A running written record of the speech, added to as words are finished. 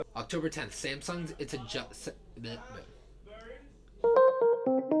October 10th, Samsung's It's a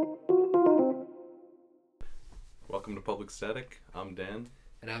Welcome to Public Static. I'm Dan,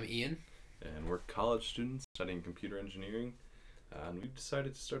 And I'm Ian. and we're college students studying computer engineering. And we've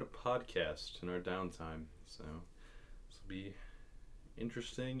decided to start a podcast in our downtime. So this will be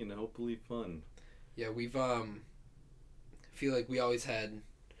interesting and hopefully fun. Yeah, we've feel like we always had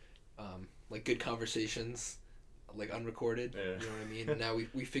like good conversations, like unrecorded. Yeah. You know what I mean? And now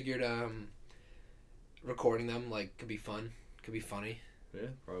we figured recording them like could be fun, could be funny, Yeah,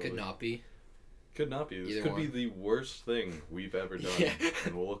 probably. could not be. Could not be. This Either could one. be the worst thing we've ever done. Yeah.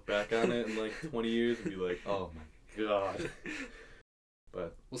 And we'll look back on it in like 20 years and be like, oh my god.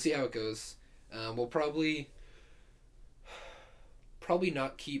 But We'll see how it goes. We'll probably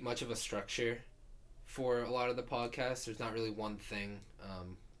not keep much of a structure for a lot of the podcasts. There's not really one thing.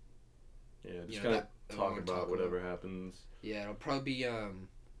 yeah, just You know, kind that of we talk wanna about talk whatever happens. Yeah, it'll probably be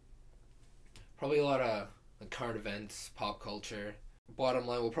probably a lot of like current events, pop culture. Bottom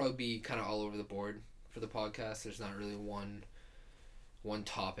line, we'll probably be kind of all over the board for the podcast. There's not really one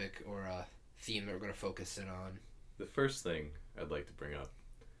topic or a theme that we're going to focus in on. The first thing I'd like to bring up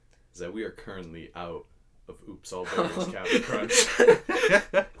is that we are currently out of Oops All Berries Captain Crunch.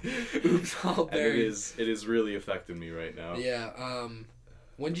 Oops, all And berries. it is really affecting me right now. Yeah.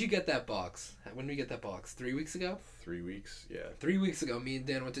 When did you get that box? When did we get that box? 3 weeks ago? 3 weeks, yeah. 3 weeks ago, me and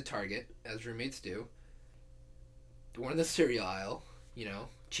Dan went to Target, as roommates do. We're in the cereal aisle, you know,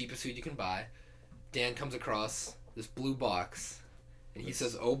 cheapest food you can buy. Dan comes across this blue box, and he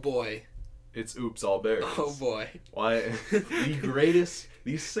says, "Oh boy, It's Oops All Berries. oh boy." Why?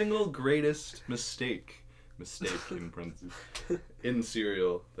 the single greatest mistake in parentheses, in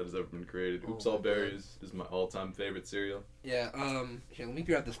cereal that has ever been created. Oh Oops All my Berries is my all-time favorite cereal. Yeah, here, let me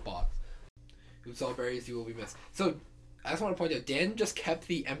grab this box. Oops, all berries, you will be missed. So, I just want to point out, Dan just kept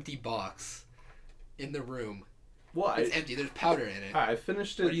the empty box in the room. Why? It's empty, there's powder in it. I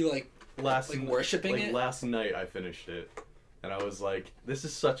finished it What are you, like last worshipping it? last night I finished it, and I was like, this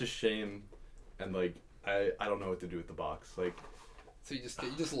is such a shame, and like I don't know what to do with the box. Like, So you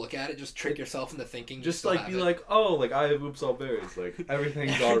just look at it, just trick yourself into thinking you just still like have be it. like, oh, like I have Oops All Berries. Like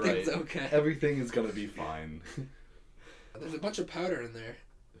everything's all right. Everything's okay. Everything is gonna be fine. There's a bunch of powder in there.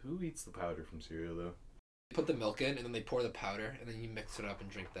 Who eats the powder from cereal though? You put the milk in, and then they pour the powder, and then you mix it up and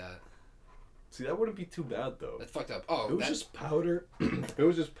drink that. See, that wouldn't be too bad though. That's fucked up. Oh, It was just powder. It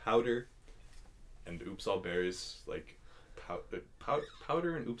was just powder and Oops All Berries, like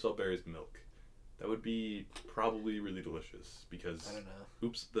powder and Oops All Berries milk. That would be probably really delicious because I don't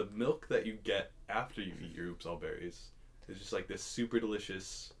know. the milk that you get after you eat your Oops All Berries is just like this super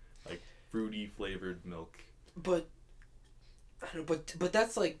delicious, like fruity flavored milk. But I don't know, but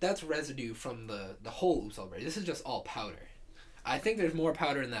that's residue from the whole Oops All Berries. This is just all powder. I think there's more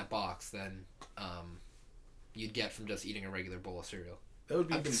powder in that box than you'd get from just eating a regular bowl of cereal. That would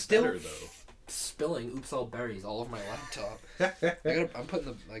be I'm even still better though. Spilling Oops All Berries all over my laptop. I gotta put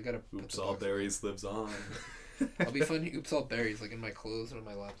Oops the All box- Berries lives on. I'll be finding Oops All Berries like in my clothes and on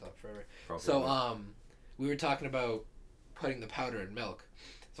my laptop forever. Probably. So we were talking about putting the powder in milk.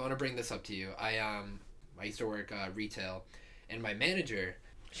 So I want to bring this up to you. I used to work retail, and my manager,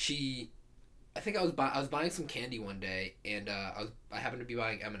 I think I was buying some candy one day, and I happened to be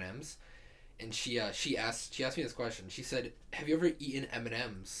buying M&Ms, and she asked me this question. She said, "Have you ever eaten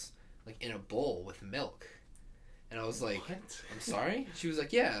M&Ms like in a bowl with milk?" And I was like, What? "I'm sorry." She was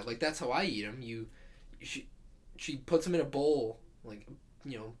like, "Yeah, like that's how I eat them. She puts them in a bowl, like,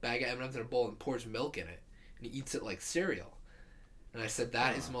 you know, bag of M&Ms in a bowl and pours milk in it, and eats it like cereal." And I said,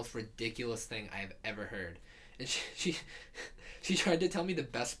 "That is the most ridiculous thing I have ever heard." And she tried to tell me the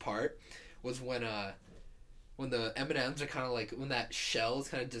best part was when the M&Ms are kind of like, when that shell is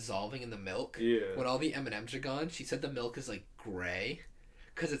kind of dissolving in the milk. Yeah. When all the M&Ms are gone, she said the milk is like gray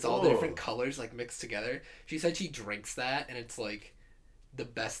because it's all the different colors like mixed together. She said she drinks that and it's like the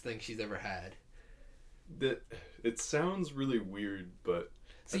best thing she's ever had. It sounds really weird, but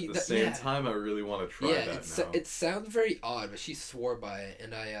See, at the same time, I really want to try that now. It sounds very odd, but she swore by it,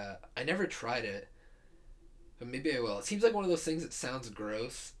 and I never tried it, but maybe I will. It seems like one of those things that sounds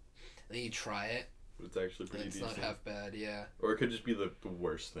gross, and then you try it, But it's actually pretty and it's decent. not half bad. Yeah. Or it could just be the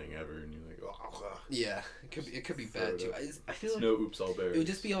worst thing ever, and you're like, oh, Yeah, it could be Throw bad it too. up. I feel like no Oops All Berries. it would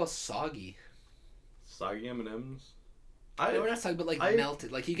just be all soggy. Soggy M&Ms? No, not soggy, but like I-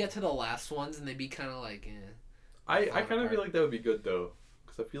 melted. Like you get to the last ones, and they'd be kind of like. I falling kind of feel apart. like that would be good, though.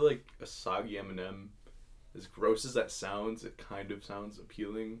 Because I feel like a soggy M&M, as gross as that sounds, it kind of sounds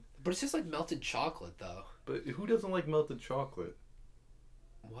appealing. But it's just like melted chocolate, though. But who doesn't like melted chocolate?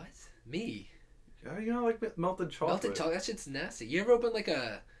 What? Me? How do you not like melted chocolate? Melted chocolate? That shit's nasty. You ever open like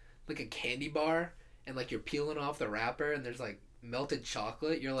a like a candy bar and like you're peeling off the wrapper and there's like melted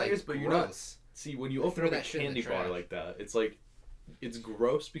chocolate, you're like, guess, but gross. you're not- See, when you open Throw up a that shit in the candy bar trash. like that, it's like, it's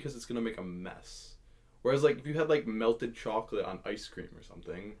gross because it's gonna make a mess. Whereas like if you had like melted chocolate on ice cream or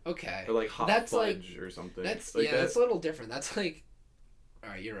something, Okay. or like hot That's like- fudge or something, That's like yeah, that's a little different. That's like, all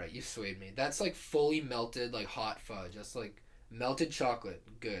right, you're right. You swayed me. That's like fully melted, like hot fudge. That's like melted chocolate.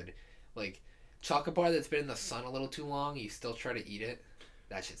 Good. Like chocolate bar that's been in the sun a little too long. You still try to eat it.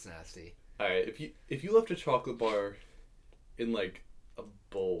 That shit's nasty. All right, if you left a chocolate bar in like a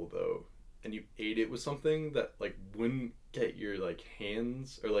bowl though, and you ate it with something that like wouldn't get your like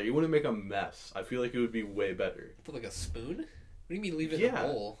hands or like it wouldn't make a mess, I feel like it would be way better. With like a spoon. What do you mean leave it in Yeah. the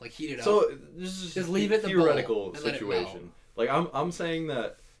bowl? Like heat it up. So this is Just leave it in the theoretical bowl and let it melt. situation. Like I'm saying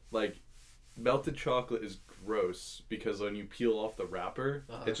that like melted chocolate is gross because when you peel off the wrapper,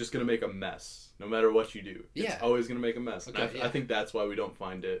 Uh-huh. it's just gonna make a mess no matter what you do. Yeah. It's always gonna make a mess. And Okay, I yeah. think that's why we don't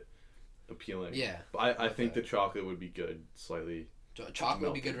find it appealing. Yeah. But I think Okay. the chocolate would be good, slightly. Chocolate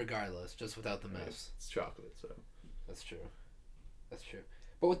would be melted. good regardless, just without the mess. It's chocolate, so. That's true. That's true.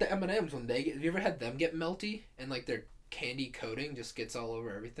 But with the M&Ms, when they get, have you ever had them get melty and like their candy coating just gets all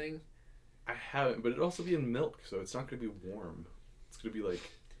over everything? I haven't, but it'd also be in milk, so it's not gonna be warm. It's gonna be like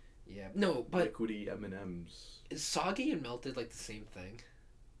Yeah. No, but liquidy M&Ms. is soggy and melted like the same thing?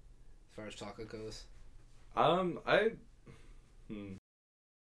 As far as chocolate goes?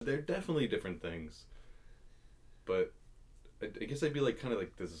 They're definitely different things, but I guess they'd be like kind of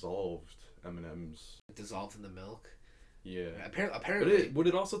like dissolved M&Ms. Dissolved in the milk? Yeah. Apparently. But would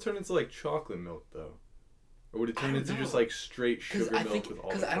it also turn into like chocolate milk though, or would it I turn don't into just know. like straight sugar I milk think, with all?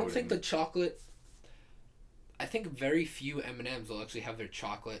 because the I don't think the coating? chocolate. I think very few M&Ms will actually have their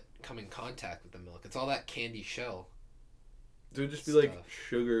chocolate come in contact with the milk. It's all that candy shell. It would just be like stuff.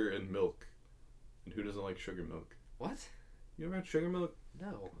 sugar and milk, and who doesn't like sugar milk? What? You ever had sugar milk? No.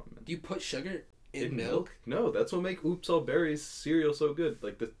 Come on, man. Do you put sugar in milk? No, that's what make Oops All Berries cereal so good.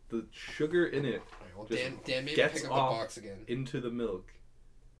 Like the sugar in it Alright, well, Just Dan made me gets pick up off. the box again. into the milk.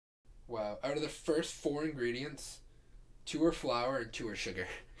 Wow. Out of the first 4 ingredients, 2 are flour and 2 are sugar.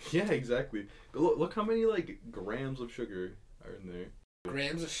 Yeah, exactly. Look how many like grams of sugar are in there.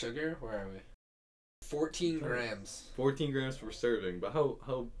 Grams of sugar? Where are we? 14 grams. 14 grams per serving, but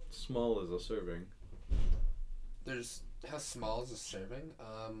how small is a serving? There's how small is a serving?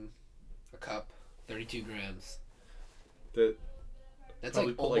 A cup, 32 grams. That That's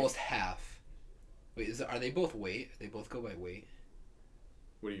Probably like put, like- almost half. Wait, are they both weight? They both go by weight.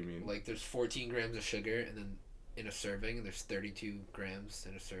 what do you mean? Like there's 14 grams of sugar, and then in a serving, and there's 32 grams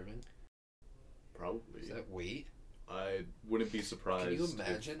in a serving. Probably. Is that weight? I wouldn't be surprised. Can you if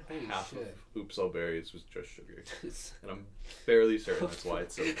imagine? Holy half shit! of Oops All Berries was just sugar, It's- and I'm fairly certain that's why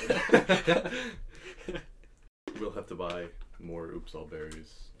it's so good. We'll have to buy more Oops All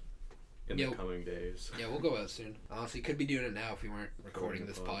Berries in Yeah. the coming days. yeah, we'll go out soon. Honestly, could be doing it now if we weren't recording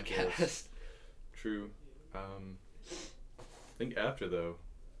this Recording the podcast. podcast. True. I think after though,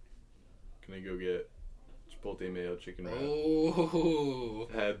 can I go get Chipotle mayo chicken wrap? Oh,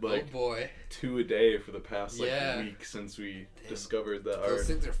 Had oh like boy, 2 a day for the past like Yeah. week since we Damn. discovered that those our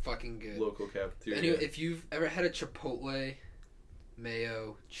things are fucking good. local cafeteria. Anyway, if you've ever had a Chipotle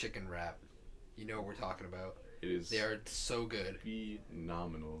mayo chicken wrap, you know what we're talking about. it is They are so good.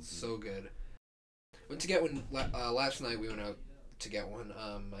 phenomenal. So good. Went to get one last night. We went out to get one.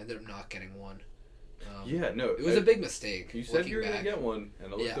 I ended up not getting one. Yeah, no. It was a big mistake. You said looking you were back. gonna get one, and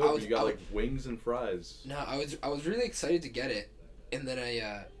I looked Yeah, over. I was- you got I like wings and fries. No, I was really excited to get it, and then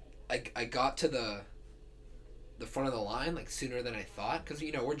I got to the front of the line like sooner than I thought, because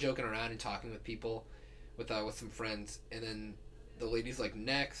you know we're joking around and talking with people, with some friends, and then the lady's like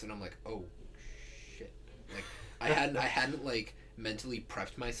next, and I'm like, oh shit, like I hadn't like mentally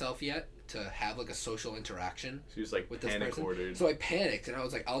prepped myself yet to have like a social interaction She was like with this panic person. ordered. So I panicked and I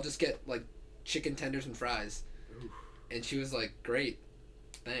was like, I'll just get like chicken tenders and fries. Oof. And she was like, great,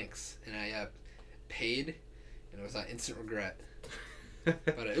 thanks. And I paid, and it was an instant regret.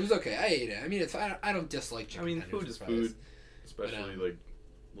 But it was okay. I ate it. I mean, I don't dislike chicken I mean, tenders food and is fries. food, especially But, like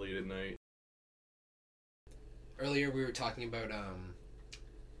late at night. Earlier we were talking about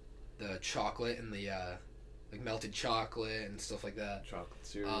the chocolate and the like melted chocolate and stuff like that. Chocolate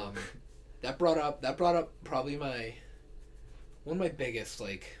cereal. That brought up probably one of my biggest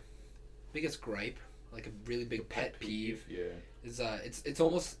gripe, like a really big pet peeve Yeah. is it's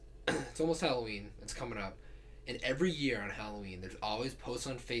almost it's almost Halloween. It's coming up, and every year on Halloween, there's always posts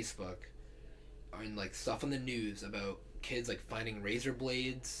on Facebook, and like stuff on the news about kids like finding razor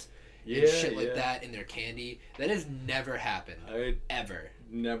blades Yeah. and shit like yeah. that in their candy. That has never happened I ever.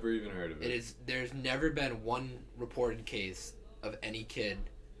 never even heard of it. There's never been one reported case of any kid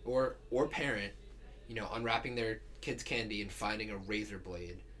or parent, unwrapping their kid's candy and finding a razor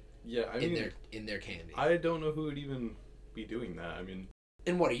blade Yeah, I in mean, their candy. I don't know who would even be doing that. I mean,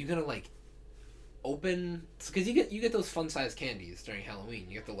 And what are you gonna like open? Because you get those fun sized candies during Halloween.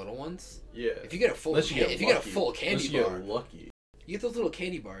 You get the little ones. yeah. If you get a full Unless you get if you get a lucky. full candy Unless you bar, get lucky. you get those little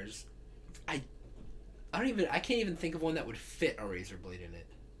candy bars. I can't even think of one that would fit a razor blade in it.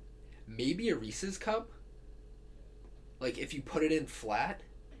 Maybe a Reese's cup. Like if you put it in flat.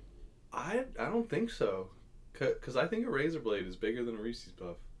 I don't think so. Because I think a razor blade is bigger than a Reese's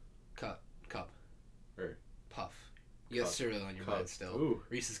Puff. Cup. Or puff. You got cup. cereal on your Cup. mind still. Ooh.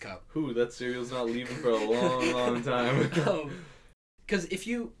 Reese's cup. Ooh, that cereal's not leaving for a long, long time. Because if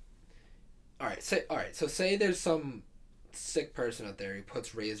you, so say there's some sick person out there who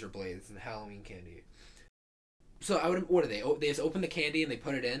puts razor blades in Halloween candy. So what do they? They just open the candy and they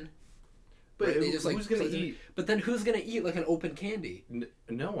put it in. But Right, they just, who's gonna put it in. eat? But then who's gonna eat like an open candy?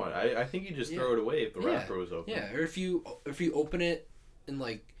 No one. I think you just Yeah. throw it away if the Yeah. wrapper was open. Yeah, or if you open it and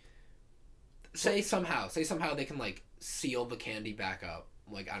like, say somehow they can like seal the candy back up.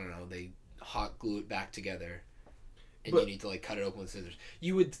 Like I don't know, they hot glue it back together, and But- you need to like cut it open with scissors.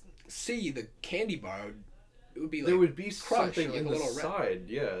 You would see the candy bar. It would be like There would be crushed, something like in a the little side.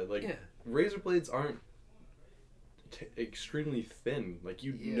 Yeah, like yeah. razor blades aren't extremely thin. Like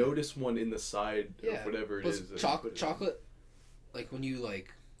you Yeah. notice one in the side Yeah. of whatever it Plus is. that you put it in. chocolate, like when you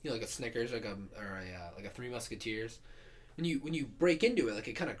like like a Snickers, like a Three Musketeers. When you break into it, like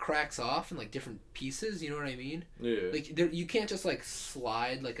it kind of cracks off in like different pieces. You know what I mean? Yeah. Like you can't just like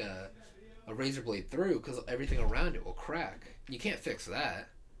slide like a razor blade through because everything around it will crack. You can't fix that.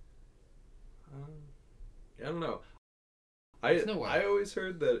 I don't know. There's no way. I always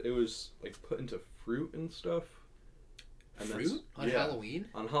heard that it was like put into fruit and stuff. And Fruit on yeah, Halloween?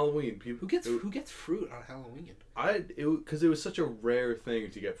 On Halloween, people Who gets fruit on Halloween? because it was such a rare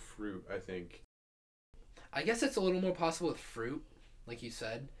thing to get fruit. I think. I guess it's a little more possible with fruit, like you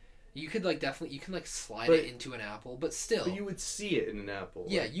said. You could like definitely slide But- it into an apple, but still. But you would see it in an apple.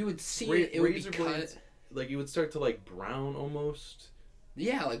 Yeah, like, you would see ra- it. It would be razor cut. blades- like it would start to like brown almost.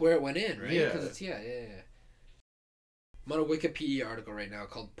 Yeah, like where it went in, right? Yeah. Because it's yeah. I'm on a Wikipedia article right now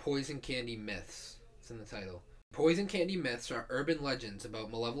called "Poison Candy Myths." It's in the title. Poison candy myths are urban legends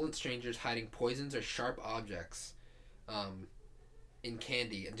about malevolent strangers hiding poisons or sharp objects, in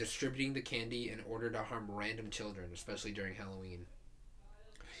candy and distributing the candy in order to harm random children, especially during Halloween.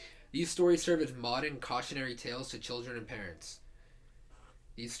 These stories serve as modern cautionary tales to children and parents.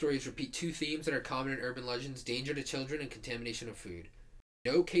 These stories repeat two themes that are common in urban legends: danger to children and contamination of food.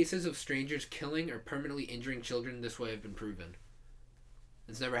 No cases of strangers killing or permanently injuring children this way have been proven.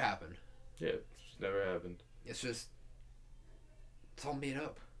 It's never happened. Yeah, it's just never happened. It's all made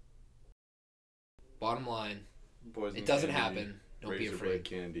up. Bottom line, Poison it doesn't candy, happen. Don't be razor afraid. blade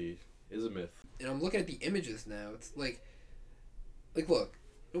candy is a myth. And I'm looking at the images now. It's like look,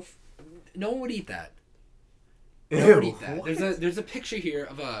 no one would eat that. No one would eat that. What? There's a picture here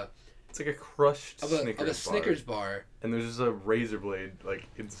of a It's like a crushed Snickers bar. and there's just a razor blade like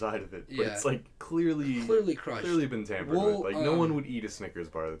inside of it, but Yeah. it's like clearly crushed. clearly been tampered Well, with. Like no one would eat a Snickers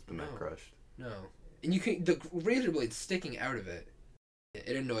bar that's been that no. crushed. No, and the razor blade's sticking out of it.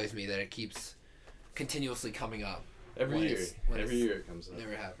 It annoys me that it keeps continuously coming up. Every When year, it's- when every it's year it comes up.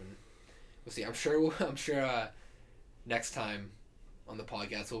 Never happened. We'll see. I'm sure. Next time on the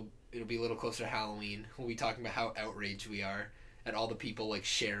podcast, it'll be a little closer to Halloween. We'll be talking about how outraged we are at all the people like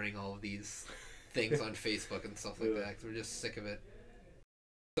sharing all of these things on Facebook and stuff like Yeah. that. 'Cause we're just sick of it.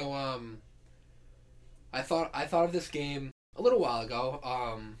 So I thought of this game a little while ago.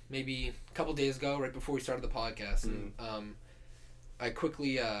 Maybe a couple days ago, right before we started the podcast, and I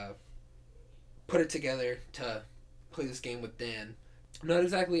quickly put it together to play this game with Dan. I'm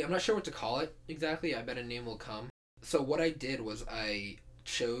not sure what to call it exactly. I bet a name will come. So what I did was I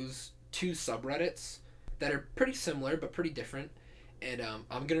chose two subreddits that are pretty similar but pretty different, and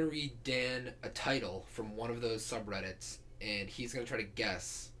I'm gonna read Dan a title from one of those subreddits, and he's gonna try to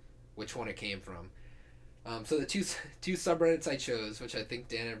guess which one it came from. So the two subreddits I chose, which I think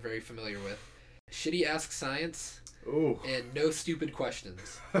Dan are very familiar with, Shitty Ask Science Ooh. and No Stupid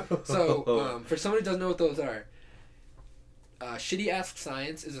Questions. So, for someone who doesn't know what those are, Shitty Ask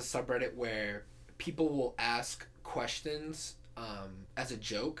Science is a subreddit where people will ask questions as a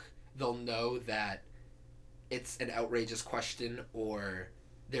joke. They'll know that it's an outrageous question, or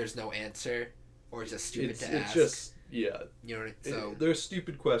there's no answer, or it's just stupid to ask. It's just yeah. You know what I mean? So They're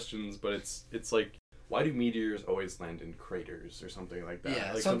stupid questions, but it's like, why do meteors always land in craters or something like that?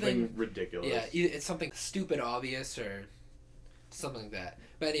 Yeah, like something ridiculous. yeah, it's something stupid obvious or something like that.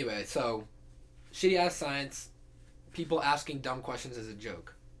 But anyway, so Shitty Ass Science, people asking dumb questions as a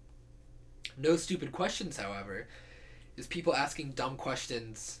joke. No stupid questions, however, is people asking dumb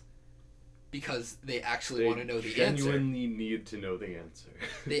questions because they actually want to know the answer. They genuinely need to know the answer.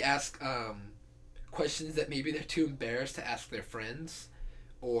 They ask questions that maybe they're too embarrassed to ask their friends,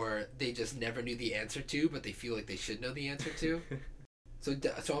 or they just never knew the answer to, but they feel like they should know the answer to. So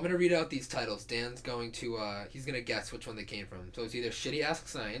I'm going to read out these titles. Dan's going to, he's going to guess which one they came from. So it's either Shitty Ask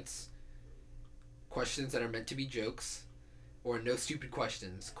Science, questions that are meant to be jokes, or No Stupid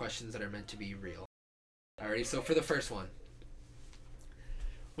Questions, questions that are meant to be real. Alrighty, so for the first one.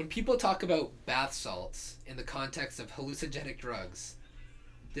 When people talk about bath salts in the context of hallucinogenic drugs,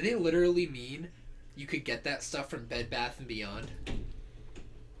 do they literally mean you could get that stuff from Bed Bath & Beyond?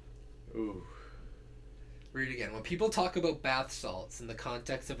 Ooh. Read it again. When people talk about bath salts in the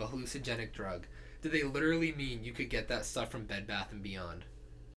context of a hallucinogenic drug, do they literally mean you could get that stuff from Bed Bath & Beyond?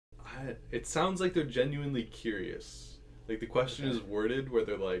 It sounds like they're genuinely curious. Like the question is worded where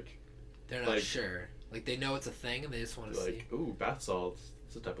they're like... They're not sure. Like they know it's a thing and they just want to see. Like, ooh, bath salts.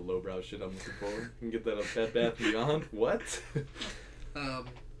 That's the type of lowbrow shit I'm looking for. You can get that at Bed Bath & Beyond? What?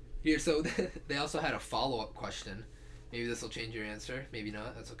 Here, so they also had a follow-up question. Maybe this will change your answer. Maybe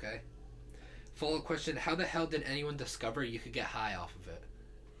not. That's okay. Follow-up question, how the hell did anyone discover you could get high off of it?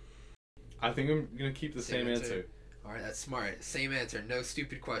 I think I'm going to keep the same answer. Alright, that's smart. Same answer. No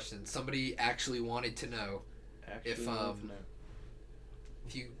stupid questions. Somebody actually wanted to know if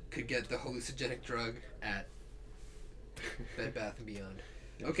you could get the hallucinogenic drug at Bed Bath & Beyond.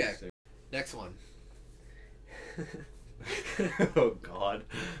 Okay, next one. Oh, God.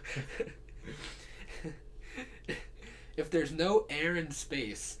 If there's no air in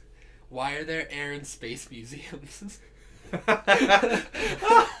space, why are there air and space museums?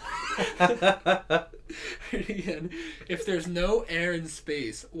 Again, if there's no air in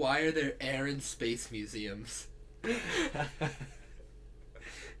space, why are there air and space museums?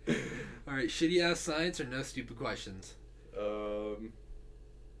 Alright, Shitty Ass Science or No Stupid Questions?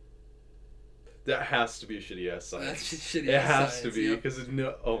 That has to be Shitty Ass Science. That's just Shitty It Ass has Science, to be, because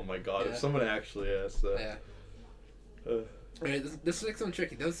oh my God, Yeah. if someone actually asked that. Yeah. Alright, this next one's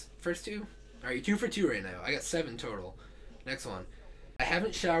tricky. Those first two? Alright, you're 2 for 2 right now. I got 7 total. Next one. I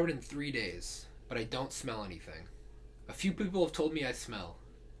haven't showered in 3 days, but I don't smell anything. A few people have told me I smell.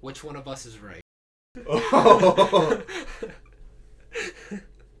 Which one of us is right? Oh.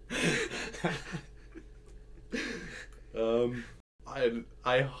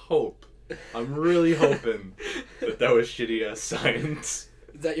 I hope. I'm really hoping that was Shitty Ass Science.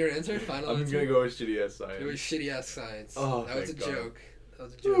 Is that your answer? Final I'm answer? gonna go with Shitty Ass Science. It was Shitty Ass Science. Oh, that was a thank God. joke. That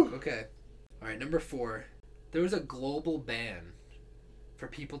was a joke. Okay. Alright, number 4. There was a global ban for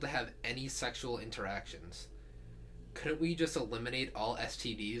people to have any sexual interactions. Couldn't we just eliminate all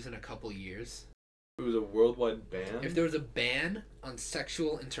STDs in a couple years? It was a worldwide ban? If there was a ban on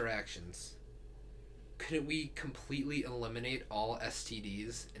sexual interactions, couldn't we completely eliminate all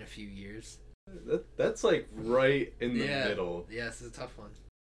STDs in a few years? That's like right in the middle. Yeah, this is a tough one.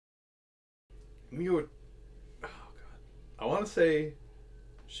 Let me go with... Oh, God. I want to say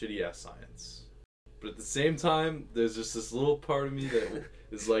Shitty Ass Science. But at the same time, there's just this little part of me that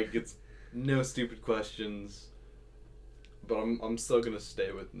is like, it's no stupid questions. But I'm still going to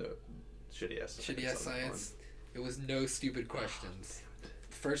stay with no Shitty Ass Science. Shitty Ass Science. It was no stupid questions.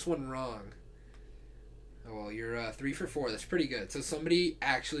 First one wrong. Oh, well, you're 3 for 4. That's pretty good. So somebody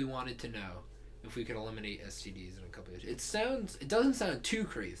actually wanted to know if we could eliminate STDs in a couple of years. It doesn't sound too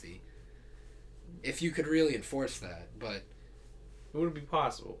crazy if you could really enforce that, but... It wouldn't be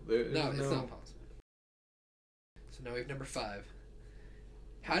possible. No, it's not possible. So now we have number 5.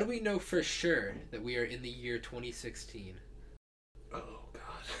 How do we know for sure that we are in the year 2016? Oh,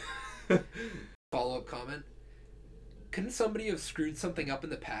 God. Follow-up comment. Couldn't somebody have screwed something up in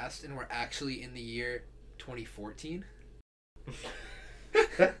the past and we're actually in the year 2014?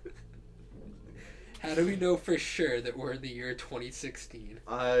 How do we know for sure that we're in the year 2016?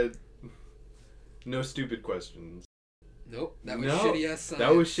 No stupid questions. Nope, that was Shitty Ass Science.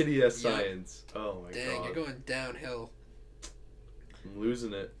 That was Shitty Ass Science. Oh my God. Dang, you're going downhill. I'm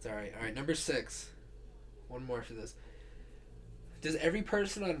losing it. It's alright. Alright, number 6. One more for this. Does every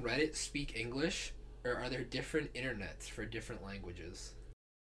person on Reddit speak English, or are there different internets for different languages?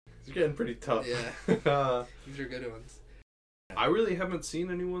 It's getting pretty tough. Yeah. These are good ones. I really haven't seen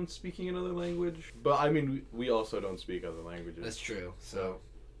anyone speaking another language, but I mean, we also don't speak other languages. That's true. So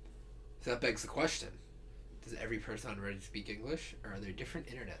that begs the question. Does every person on Reddit speak English, or are there different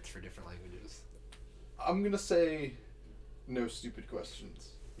internets for different languages? I'm gonna say no stupid questions.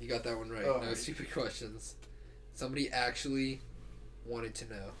 You got that one right. Oh, No stupid questions. Somebody actually wanted to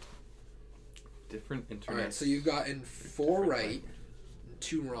know. Different internet. Alright, so you've gotten 4 right and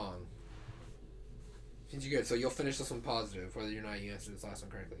 2 wrong. Since you're good, so you'll finish this one positive, whether or not you answer this last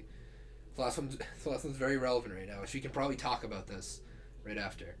one correctly. The last one's very relevant right now, so you can probably talk about this right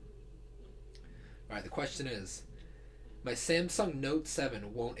after. Alright, the question is, my Samsung Note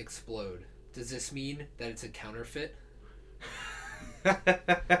 7 won't explode. Does this mean that it's a counterfeit?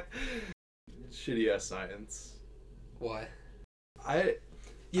 Shitty ass science. Why?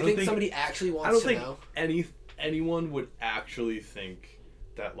 You think somebody actually wants to know? I don't think anyone would actually think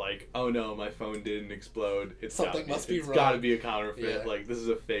that, like, oh no, my phone didn't explode. Something must be It's wrong. gotta be a counterfeit. Yeah. Like, this is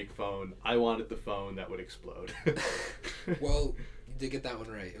a fake phone. I wanted the phone that would explode. Well, you did get that one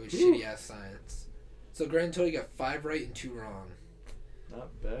right. It was Woo. shitty ass science. So grand total, you got 5 right and 2 wrong.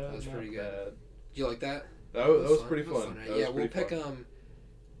 Not bad. That was pretty good. Bad. Did you like that? That was fun. pretty That was fun. right? That Yeah, was we'll pretty pick fun.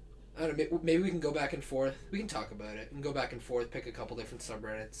 I don't know. Maybe we can go back and forth. We can talk about it. We can go back and forth. Pick a couple different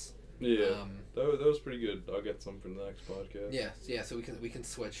subreddits. Yeah, that was pretty good. I'll get some for the next podcast. Yeah. So we can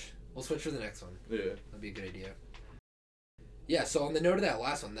switch. We'll switch for the next one. Yeah. That'd be a good idea. Yeah. So on the note of that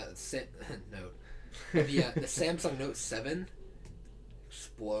last one, note, the Samsung Note 7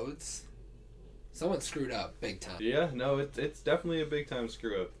 explodes. Someone screwed up big time. Yeah. No, it's definitely a big time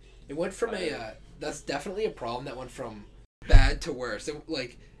screw up. It went from that's definitely a problem that went from bad to worse. It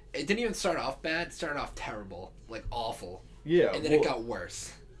didn't even start off bad. It started off terrible, like awful. Yeah. And then it got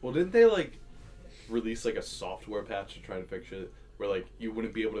worse. Well, didn't they release a software patch to try to fix it, where you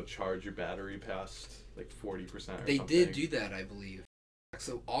wouldn't be able to charge your battery past 40% or something? They did do that, I believe.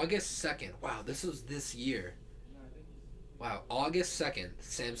 So August 2nd. Wow, this was this year. Wow, August 2nd,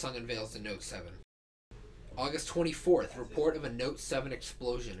 Samsung unveils the Note 7. August 24th, report of a Note 7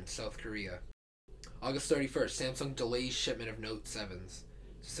 explosion in South Korea. August 31st, Samsung delays shipment of Note 7s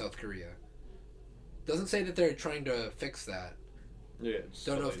to South Korea. Doesn't say that they're trying to fix that. Yeah.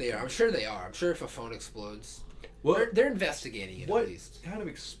 Don't know if they are. I'm sure they are. I'm sure if a phone explodes, Well, they're investigating it what at least. kind of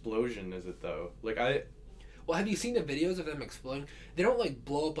explosion is it though? Well, have you seen the videos of them exploding? They don't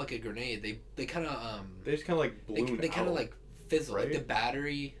blow up like a grenade. They kind of they just kind of balloon. They kind of out, fizzle. right? Like the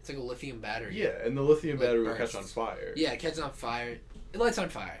battery, it's like a lithium battery. Yeah, and the lithium battery will catch bursts. on fire. Yeah, it catches on fire. It lights on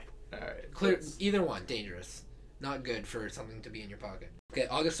fire. All right. Clear. Either one, dangerous. Not good for something to be in your pocket. Okay,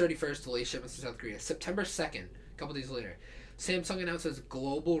 August 31st, delay shipments to South Korea. September 2nd, a couple days later, Samsung announces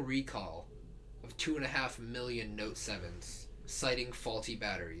global recall of 2.5 million Note 7s, citing faulty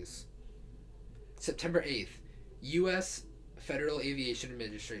batteries. September 8th, U.S. Federal Aviation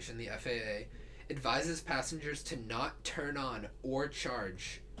Administration, the FAA, advises passengers to not turn on or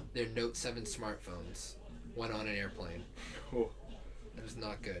charge their Note 7 smartphones when on an airplane. Oh. That is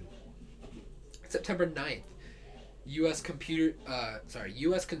not good. September 9th, U.S.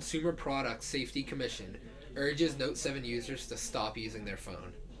 Consumer Product Safety Commission urges Note 7 users to stop using their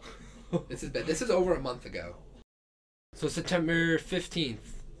phone. This is bad. This is over a month ago. So September 15th,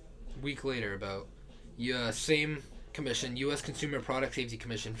 a week later about, same commission, U.S. Consumer Product Safety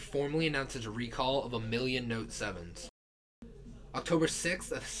Commission formally announces a recall of 1 million Note 7s. October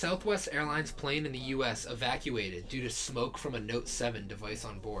 6th, a Southwest Airlines plane in the U.S. evacuated due to smoke from a Note 7 device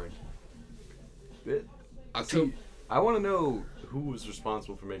on board. October. I want to know who was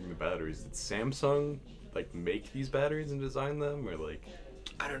responsible for making the batteries. Did Samsung make these batteries and design them, or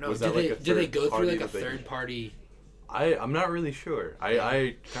I don't know. was Did that, they go through party a that they- third party? I'm not really sure.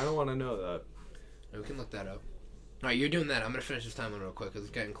 I kind of want to know that. We can look that up. All right, you're doing that. I'm gonna finish this timeline real quick because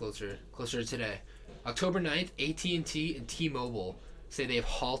it's getting closer to today. October 9th, AT&T and T-Mobile say they have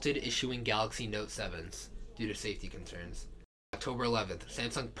halted issuing Galaxy Note 7s due to safety concerns. October 11th,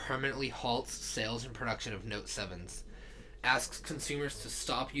 Samsung permanently halts sales and production of Note 7s, asks consumers to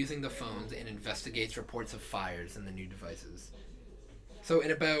stop using the phones, and investigates reports of fires in the new devices. So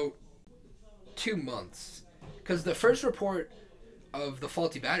in about 2 months, because the first report of the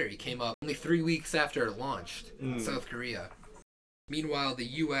faulty battery came up only 3 weeks after it launched in South Korea. Meanwhile, the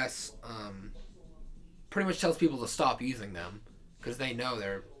U.S. Pretty much tells people to stop using them because they know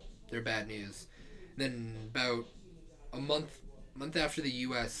they're bad news. Then about a month after the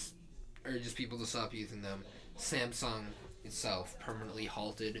U.S. urges people to stop using them, Samsung itself permanently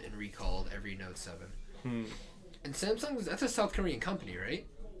halted and recalled every Note 7. And that's a South Korean company, right?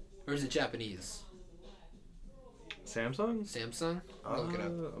 Or is it Japanese? Samsung? Samsung? I'll look it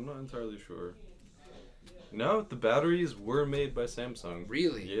up. I'm not entirely sure. No, the batteries were made by Samsung.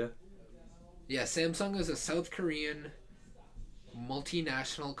 Really? Yeah. Yeah, Samsung is a South Korean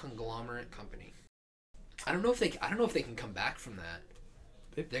multinational conglomerate company. I don't know if they can come back from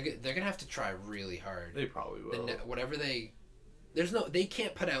that. They're gonna have to try really hard. They probably will. They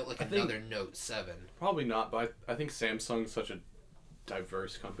can't put out another Note 7. Probably not, but I think Samsung's such a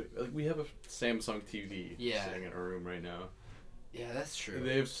diverse company. We have a Samsung TV sitting in our room right now. Yeah, that's true.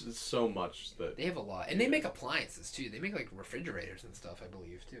 They have so much that. They have a lot, and they make appliances too. They make like refrigerators and stuff, I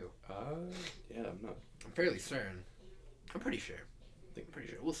believe too. Yeah, I'm not. I'm fairly certain. I'm pretty sure. I'm pretty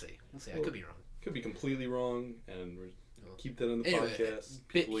sure. We'll see. We'll see. I could be wrong. Could be completely wrong, and Well, keep that in the anyway, podcast.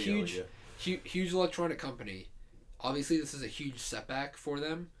 bit People yell at huge, you. huge electronic company. Obviously, this is a huge setback for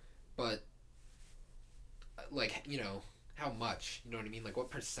them, but like how much? You know what I mean? Like what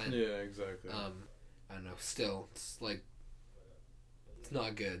percent? Yeah, exactly. I don't know. Still, it's like it's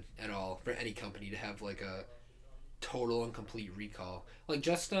not good at all for any company to have like a total and complete recall. Like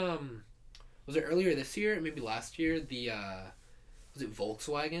just was it earlier this year, or maybe last year? The was it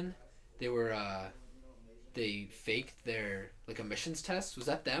Volkswagen? They were they faked their like emissions test. Was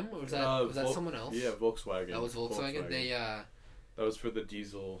that them, or was that someone else? Yeah, Volkswagen. That was Volkswagen. They That was for the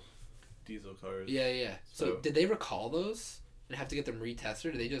diesel cars. yeah. So did they recall those and have to get them retested,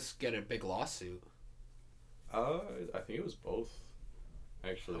 or did they just get a big lawsuit? I think it was both.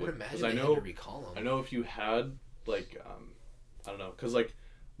 Actually, I would imagine 'cause they I had know to recall them. I know if you had like I don't know, because like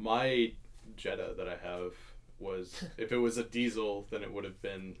my Jetta that I have was if it was a diesel, then it would have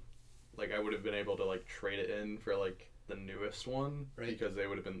been like I would have been able to like trade it in for like the newest one, right? Because they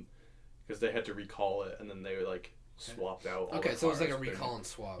would have been because they had to recall it and then they like swapped out. All Okay, the so it was like a cars, recall and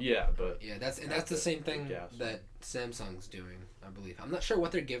swap. Yeah, but yeah, that's the same thing that Samsung's doing, I believe. I'm not sure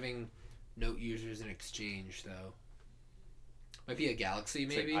what they're giving Note users in exchange though. Might be a Galaxy,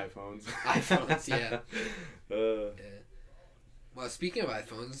 maybe. Like iPhones. iPhones, yeah. Yeah. Well, speaking of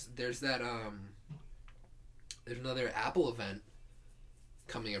iPhones, there's that there's another Apple event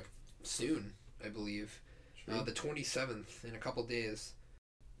coming up soon, I believe. The 27th, in a couple days.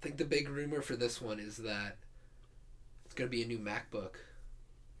 I think the big rumor for this one is that it's gonna be a new MacBook.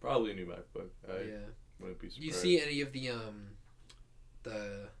 Probably a new MacBook. Yeah. Wouldn't be surprised. Do you see any of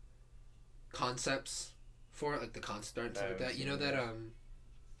the concepts for it, like the concept art and stuff like that? You know that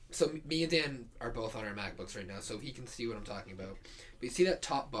so me and Dan are both on our MacBooks right now, so he can see what I'm talking about. But you see that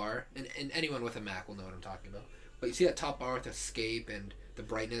top bar, and anyone with a Mac will know what I'm talking about. But you see that top bar with escape and the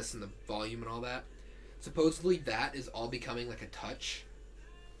brightness and the volume and all that? Supposedly that is all becoming like a touch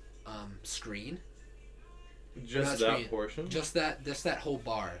screen. Just that portion? Just that whole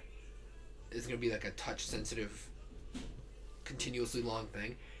bar is going to be like a touch sensitive, continuously long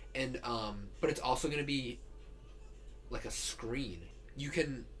thing. And but it's also going to be like a screen. You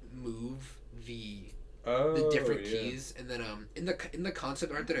can move the different keys, and then in the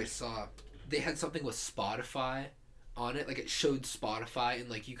concept art that I saw, they had something with Spotify on it. Like it showed Spotify, and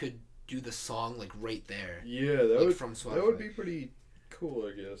like you could do the song like right there. Yeah, that would from Spotify. That would be pretty cool,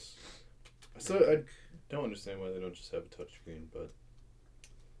 I guess. So I don't understand why they don't just have a touchscreen, but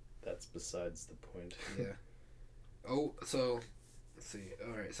that's besides the point. Yeah. Oh, so let's see.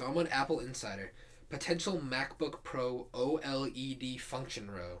 All right, so I'm on Apple Insider. Potential MacBook Pro OLED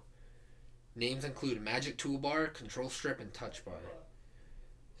function row. Names include Magic Toolbar, Control Strip, and Touch Bar.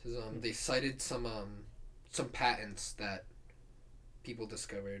 This is, they cited some patents that people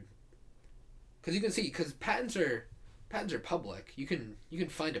discovered. Because you can see, because patents are public. You can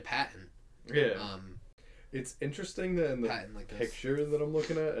find a patent. Yeah. It's interesting that in the like picture that I'm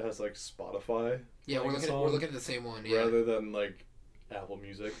looking at, it has like Spotify. Yeah, we're looking at the same one. Yeah. Rather than like Apple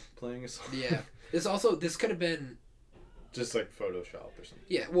Music playing a song. Yeah. This could have been just like Photoshop or something.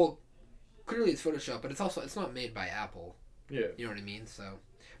 Yeah, well, clearly it's Photoshop, but it's not made by Apple. Yeah. You know what I mean? So,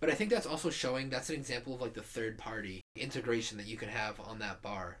 but I think that's also showing that's an example of like the third party integration that you can have on that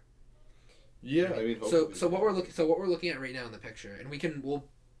bar. Yeah, I mean. So what we're looking at right now in the picture, and we can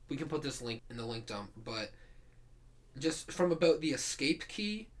put this link in the link dump, but just from about the escape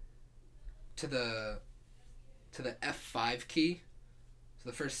key to the F5 key, so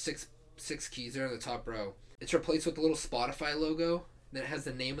the first six keys are in the top row. It's replaced with the little Spotify logo. Then it has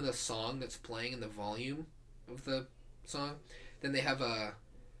the name of the song that's playing and the volume of the song. Then they have the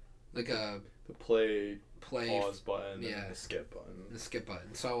play pause button, yeah, and the skip button. The skip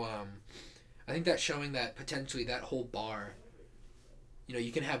button. So I think that's showing that potentially that whole bar,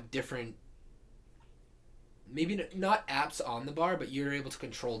 you can have different, maybe not apps on the bar, but you're able to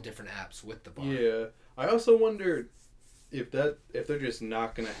control different apps with the bar. Yeah. I also wonder if they're just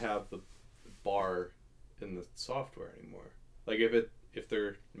not gonna have the bar in the software anymore. Like if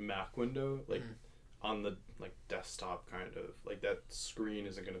their Mac window on the like desktop kind of like that screen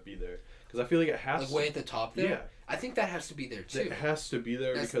isn't gonna be there, because I feel like it has way at the top there. Yeah, I think that has to be there too. It has to be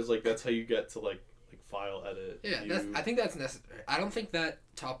there because like that's how you get to like file edit. Yeah, I think that's necessary. I don't think that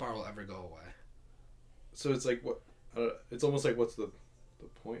top bar will ever go away. So it's like what? It's almost like what's the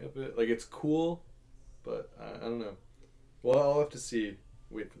point of it? Like it's cool, but I don't know. Well, I'll have to see.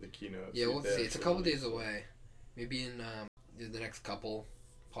 Wait for the keynote. Yeah, we'll see. It's a couple days away. Maybe in the next couple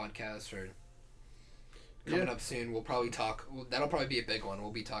podcasts or coming up soon. We'll probably talk. That'll probably be a big one.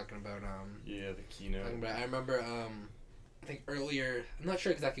 We'll be talking about the keynote. I remember I think earlier. I'm not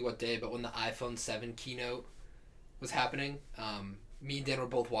sure exactly what day, but when the iPhone 7 keynote was happening, me and Dan were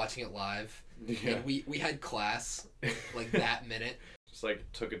both watching it live. Yeah. And we had class like that minute. Just like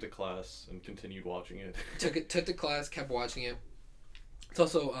took it to class and continued watching it. took to class, kept watching it. It's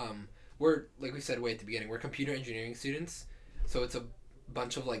also we're, like we said way at the beginning, we're computer engineering students, so it's a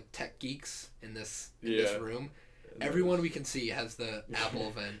bunch of like tech geeks in this room. Everyone we can see has the Apple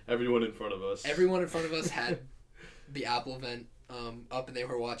event. Everyone in front of us. Everyone in front of us had the Apple event up, and they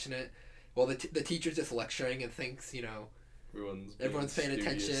were watching it. Well, the teacher's just lecturing and thinks, you know, everyone's paying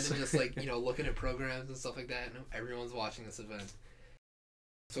attention and just like, you know, looking at programs and stuff like that. No, everyone's watching this event.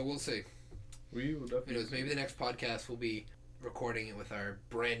 So we'll see. We will definitely. Who knows? Maybe the next podcast will be recording it with our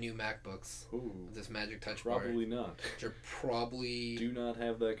brand new MacBooks. Ooh. With this Magic Touch bar. Probably not. Which are probably do not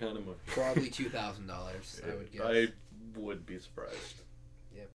have that kind of money. Probably $2,000. I would guess. I would be surprised.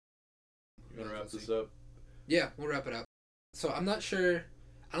 Yeah. You want to wrap this up? Yeah, we'll wrap it up. So I'm not sure.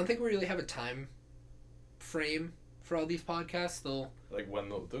 I don't think we really have a time frame for all these podcasts. Like when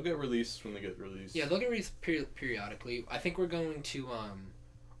they'll get released when they get released. Yeah, they'll get released periodically. I think we're going to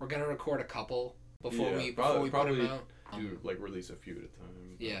record a couple before we put them out. Do like release a few at a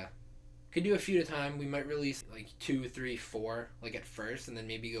time. Yeah, could do a few at a time. We might release like 2, 3, 4 like at first, and then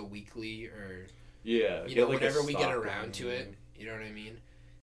maybe go weekly or you know, like whenever we get around to it. You know what I mean?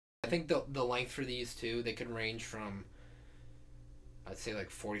 I think the length for these two, they could range from, I'd say like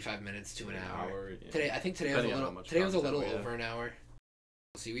 45 minutes to an hour. Yeah. Today was a little over an hour.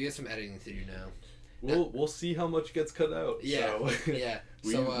 We'll see, we have some editing to do now. We'll see how much gets cut out. Yeah, so. Yeah.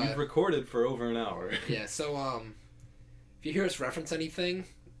 We've recorded for over an hour. Yeah. So if you hear us reference anything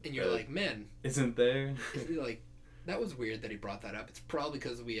and you're like, man, isn't there? Like, that was weird that he brought that up. It's probably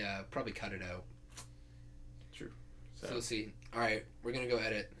because we probably cut it out. True. So we'll see. All right, we're gonna go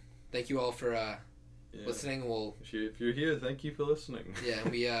edit. Thank you all for listening. If you're here, thank you for listening. Yeah,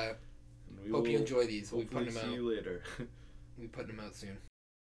 we hope you enjoy these. We'll be putting them out. See you later. We'll be putting them out soon.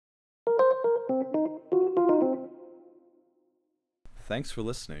 Thanks for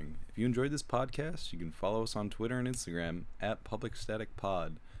listening. If you enjoyed this podcast, you can follow us on Twitter and Instagram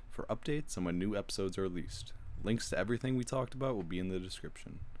 @PublicStaticPod for updates on when new episodes are released. Links to everything we talked about will be in the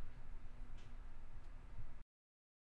description.